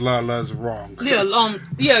get all these laws wrong. Yeah,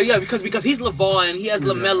 because he's LeVar and he has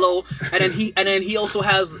LaMelo, and then he also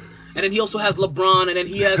has LeBron, and then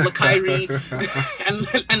he has Kyrie and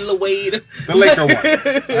Wade. The Laker one,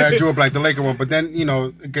 I drew up like the Laker one, but then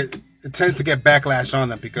it tends to get backlash on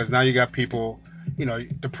them because now you got people,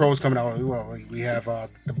 the pros coming out. Well, we have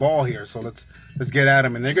the ball here, so let's get at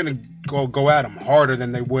him, and they're gonna go at him harder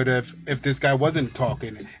than they would have if this guy wasn't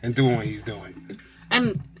talking and doing what he's doing.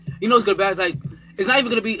 And it's gonna be like it's not even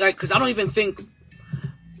gonna be like, because I don't even think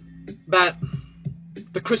that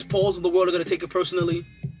the Chris Pauls of the world are gonna take it personally.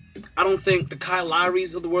 I don't think the Kyle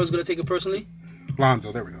Lowrys of the world is gonna take it personally.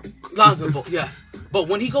 Lonzo, there we go. Lonzo, yes, but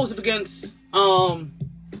when he goes up against Russell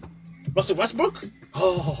Westbrook,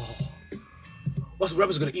 Russell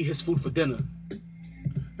Westbrook's gonna eat his food for dinner.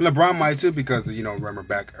 And LeBron might too, because remember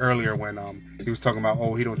back earlier when he was talking about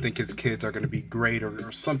he don't think his kids are gonna be great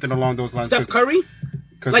or something along those lines. Steph Curry.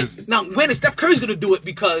 Now, when Steph Curry's gonna do it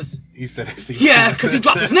because he said because he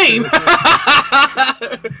dropped his name.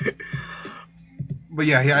 But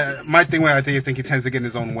yeah, my thing I think he tends to get in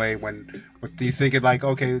his own way when you think it like,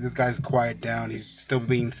 okay, this guy's quiet down, he's still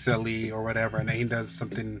being silly or whatever, and then he does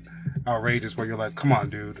something outrageous where you're like, come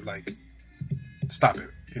on, dude, like, stop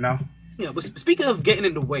it, Yeah, but speaking of getting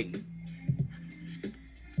in the way,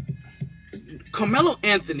 Carmelo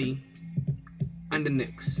Anthony and the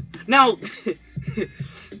Knicks. Now,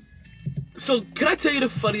 so can I tell you the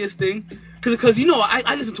funniest thing? Because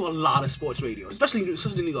I listen to a lot of sports radio, especially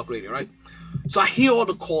New York radio, right? So I hear all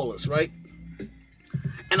the callers, right?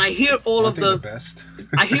 And I hear all of the best.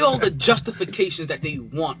 I hear all the justifications that they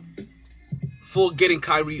want for getting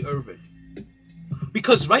Kyrie Irving.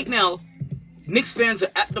 Because right now, Knicks fans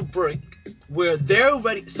are at the brink where they're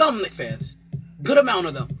ready. Some Knicks fans, good amount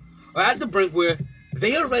of them, are at the brink where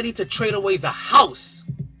they are ready to trade away the house,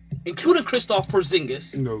 including Kristaps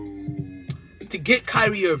Porzingis, to get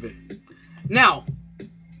Kyrie Irving. Now,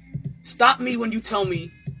 stop me when you tell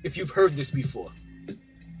me if you've heard this before.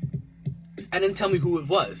 And then tell me who it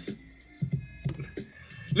was.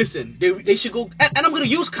 Listen, they should go, and I'm going to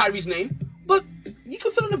use Kyrie's name, but you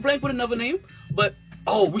can fill in the blank with another name. But,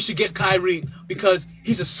 we should get Kyrie because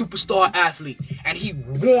he's a superstar athlete and he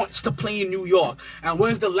wants to play in New York. And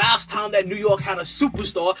when's the last time that New York had a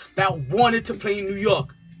superstar that wanted to play in New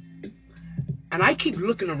York? And I keep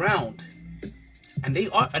looking around, and they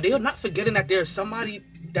are not forgetting that there's somebody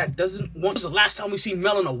that doesn't want. When's the last time we see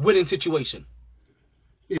Melo in a winning situation?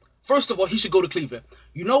 First of all, he should go to Cleveland.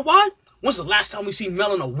 You know why? When's the last time we see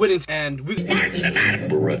Melo in a winning?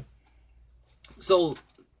 So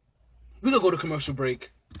we're gonna go to commercial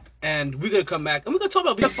break, and we're gonna come back, and we're gonna talk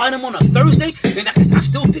about. We can find him on a Thursday. Then I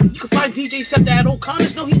still think you can find DJ Scepter at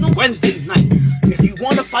O'Connor's. No, he's no Wednesday night. If you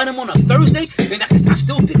want to find him on a Thursday, then I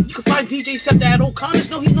still think you can find DJ Scepter at O'Connor's.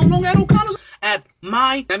 No, he's no longer at O'Connor's. That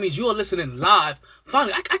means you are listening live.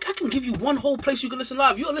 Finally, I can give you one whole place you can listen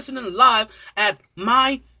live. You are listening live at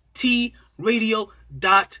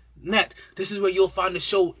myt-sports-podcast-s3-E01. This is where you'll find the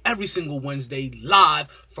show every single Wednesday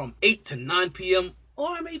live from 8 to 9 p.m. Or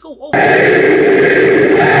I may go over.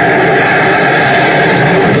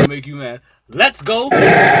 Make you mad. Let's go.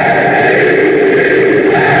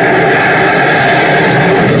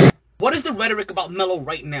 What is the rhetoric about Melo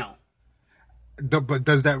right now? But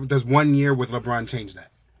does 1 year with LeBron change that?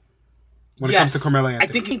 When it comes to Carmelo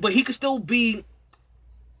Anthony, I think, but he could still be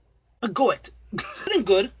a goat.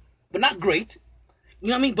 Good, but not great. You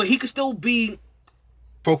know what I mean? But he could still be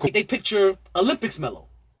focal. They picture Olympics Melo.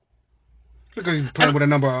 Because he's playing with a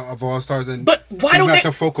number of all-stars, and but why don't not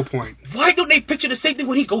the focal point. Why don't they picture the same thing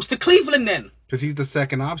when he goes to Cleveland then? Because he's the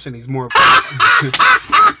second option. He's more.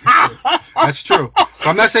 That's true. But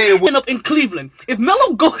I'm not saying it would up in Cleveland. If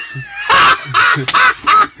Melo goes,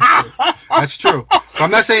 that's true. But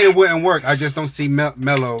I'm not saying it wouldn't work. I just don't see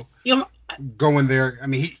Melo going there. I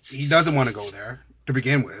mean, he doesn't want to go there to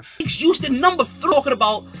begin with. Houston number 3. Talking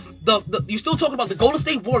about you still talking about the Golden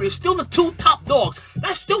State Warriors, still the 2 top dogs.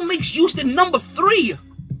 That still makes Houston number 3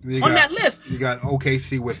 on that list. You got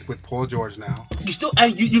OKC with Paul George now. You still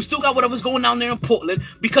got whatever's going down there in Portland,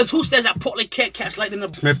 because who says that Portland can't catch lightning?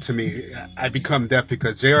 Smith, to me, I become deaf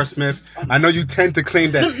because J.R. Smith. I know you tend to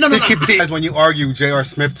claim that he could be. When you argue J.R.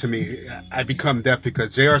 Smith, to me, I become deaf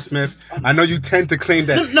because J.R. Smith. I know you tend to claim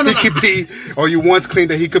that he could be, or you once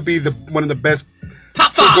claimed that he could be one of the best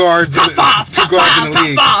top five guards in the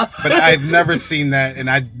league. Five. But I've never seen that, and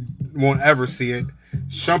I won't ever see it.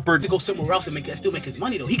 Shumpert to go somewhere else and still make his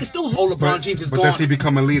money though. He can still hold LeBron James is gone. But does he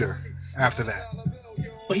become a leader after that?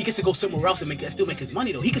 but he gets to go somewhere else and still make his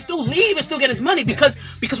money though. He can still leave and still get his money because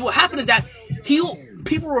what happened is that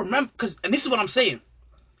people remember and this is what I'm saying.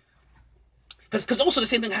 Because also the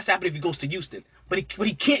same thing has to happen if he goes to Houston, but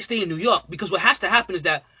he can't stay in New York because what has to happen is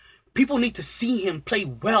that people need to see him play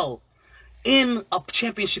well in a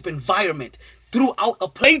championship environment throughout a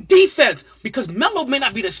play defense, because Melo may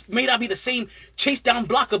not be the same chase down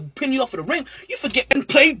blocker pin you off of the ring. You forget and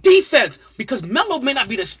play defense because Melo may not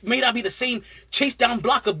be the same chase down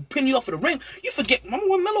blocker pin you off of the ring. You forget, remember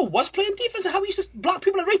when Melo was playing defense and how he used to block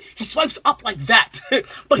people in the ring? He swipes up like that.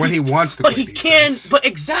 But when he wants to, but he can. But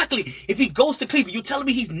exactly, if he goes to Cleveland, you telling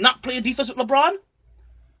me he's not playing defense with LeBron?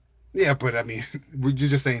 Yeah, but I mean, you're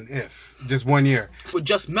just saying if. Just 1 year. With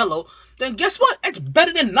just Melo, then guess what? It's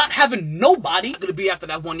better than not having nobody. Going to be after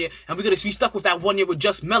that 1 year, and we're going to be stuck with that 1 year with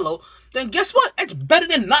just Melo. Then guess what? It's better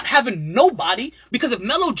than not having nobody, because if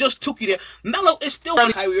Melo just took you there, Melo is still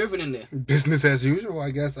Kyrie Irving in there. Business as usual,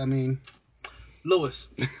 I guess. I mean, Lewis.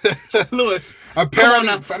 Apparently,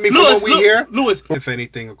 I mean, from what we hear, Lewis. If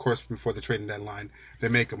anything, of course, before the trading deadline, they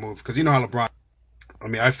make a move, because you know how LeBron. I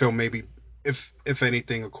mean, I feel maybe. If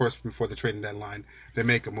anything, of course, before the trading deadline, they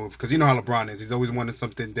make a move. Because you know how LeBron is. He's always wanted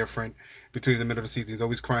something different between the middle of the season. He's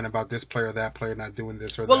always crying about this player or that player not doing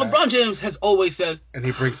this or that. Well, LeBron James has always said... And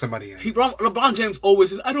he brings somebody in. LeBron James always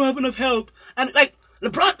says, I don't have enough help. And, like,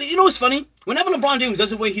 LeBron... You know what's funny? Whenever LeBron James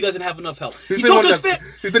doesn't win, he doesn't have enough help. He's been one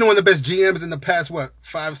of the best GMs in the past,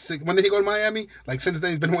 5, 6... When did he go to Miami? Like, since then,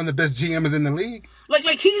 he's been one of the best GMs in the league. Like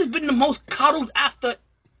he's been the most coddled after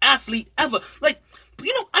athlete ever. Like,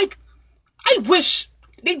 you know, I wish...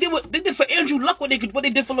 They did for Andrew Luck what they did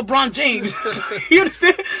for LeBron James. You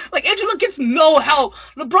understand? Like, Andrew Luck gets no help.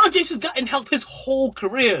 LeBron James has gotten help his whole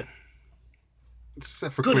career.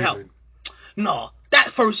 Except for good Cleveland. Help. No, that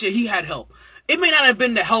first year he had help. It may not have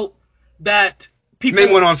been the help that people.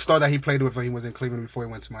 Name one all-star that he played with when he was in Cleveland before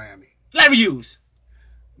he went to Miami. Larry Hughes.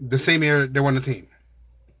 The same year they won the team.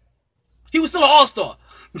 He was still an all-star.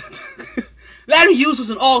 Larry Hughes was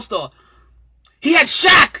an all-star. He had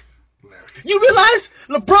Shaq. You realize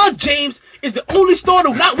LeBron James is the only star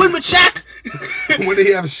to not win with Shaq? When did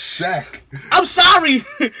he have Shaq? I'm sorry.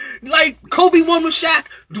 Like, Kobe won with Shaq.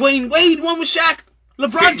 Dwayne Wade won with Shaq.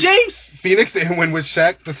 LeBron James? Phoenix didn't win with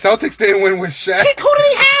Shaq. The Celtics didn't win with Shaq. Who did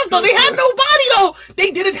they have, though? They had nobody, though.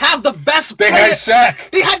 They didn't have the best player. They had Shaq.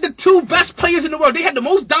 They had the two best players in the world. They had the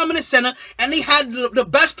most dominant center, and they had the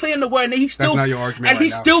best player in the world. And he still, that's not your argument. And he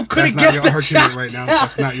still couldn't get the job right now.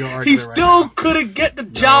 That's not your argument. He still couldn't get the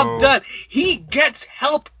job done. He gets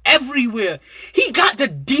help everywhere. He got the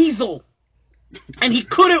diesel. And he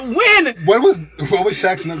couldn't win. What was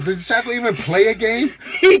Shaq's number? Did Shaq even play a game?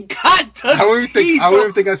 He got the I don't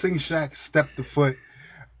even think I seen Shaq step the foot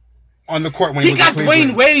on the court when he got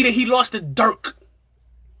Dwayne Wade and he lost to Dirk.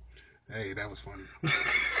 Hey, that was funny.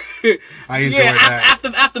 I enjoyed that.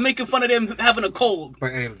 After making fun of them having a cold.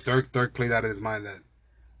 But hey, Dirk played out of his mind that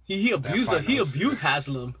he abused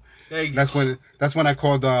Haslam. That's when I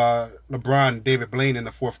called LeBron David Blaine in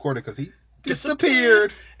the fourth quarter because he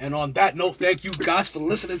disappeared. And on that note, thank you guys for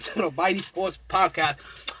listening to the Mighty Sports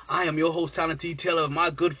Podcast. I am your host, Talent T. Taylor, my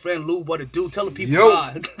good friend Lou. What it do? Tell the people.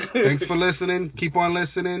 Thanks for listening. Keep on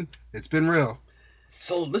listening. It's been real.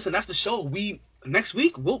 So listen, that's the show. Next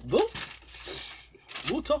week we'll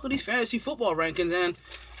talk of these fantasy football rankings and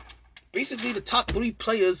basically the top 3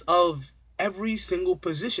 players of every single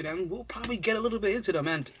position, and we'll probably get a little bit into them.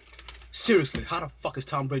 And seriously, how the fuck is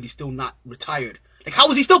Tom Brady still not retired? Like, how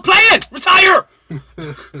is he still playing? Retire!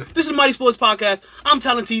 This is the Mighty Sports Podcast. I'm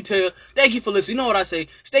Talent T. Taylor. Thank you for listening. You know what I say.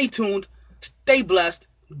 Stay tuned. Stay blessed.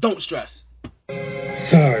 Don't stress.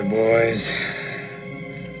 Sorry, boys.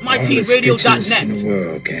 myt-radio.net. The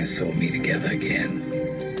world can't sew me together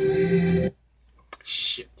again.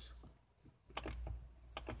 Shit.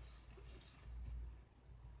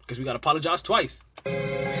 Because we got to apologize twice.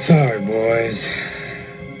 Sorry, boys.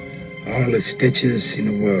 All the stitches in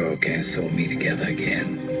the world can't sew me together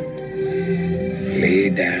again. Lay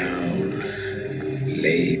down.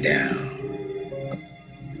 Lay down.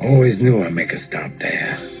 Always knew I'd make a stop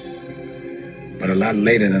there. But a lot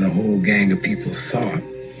later than a whole gang of people thought.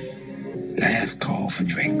 Last call for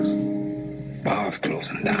drinks. Bars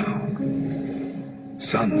closing down.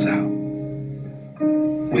 Sun's out.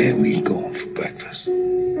 Where we going for breakfast?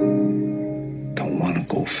 Don't want to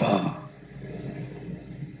go far.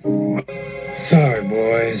 Sorry,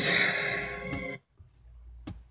 boys.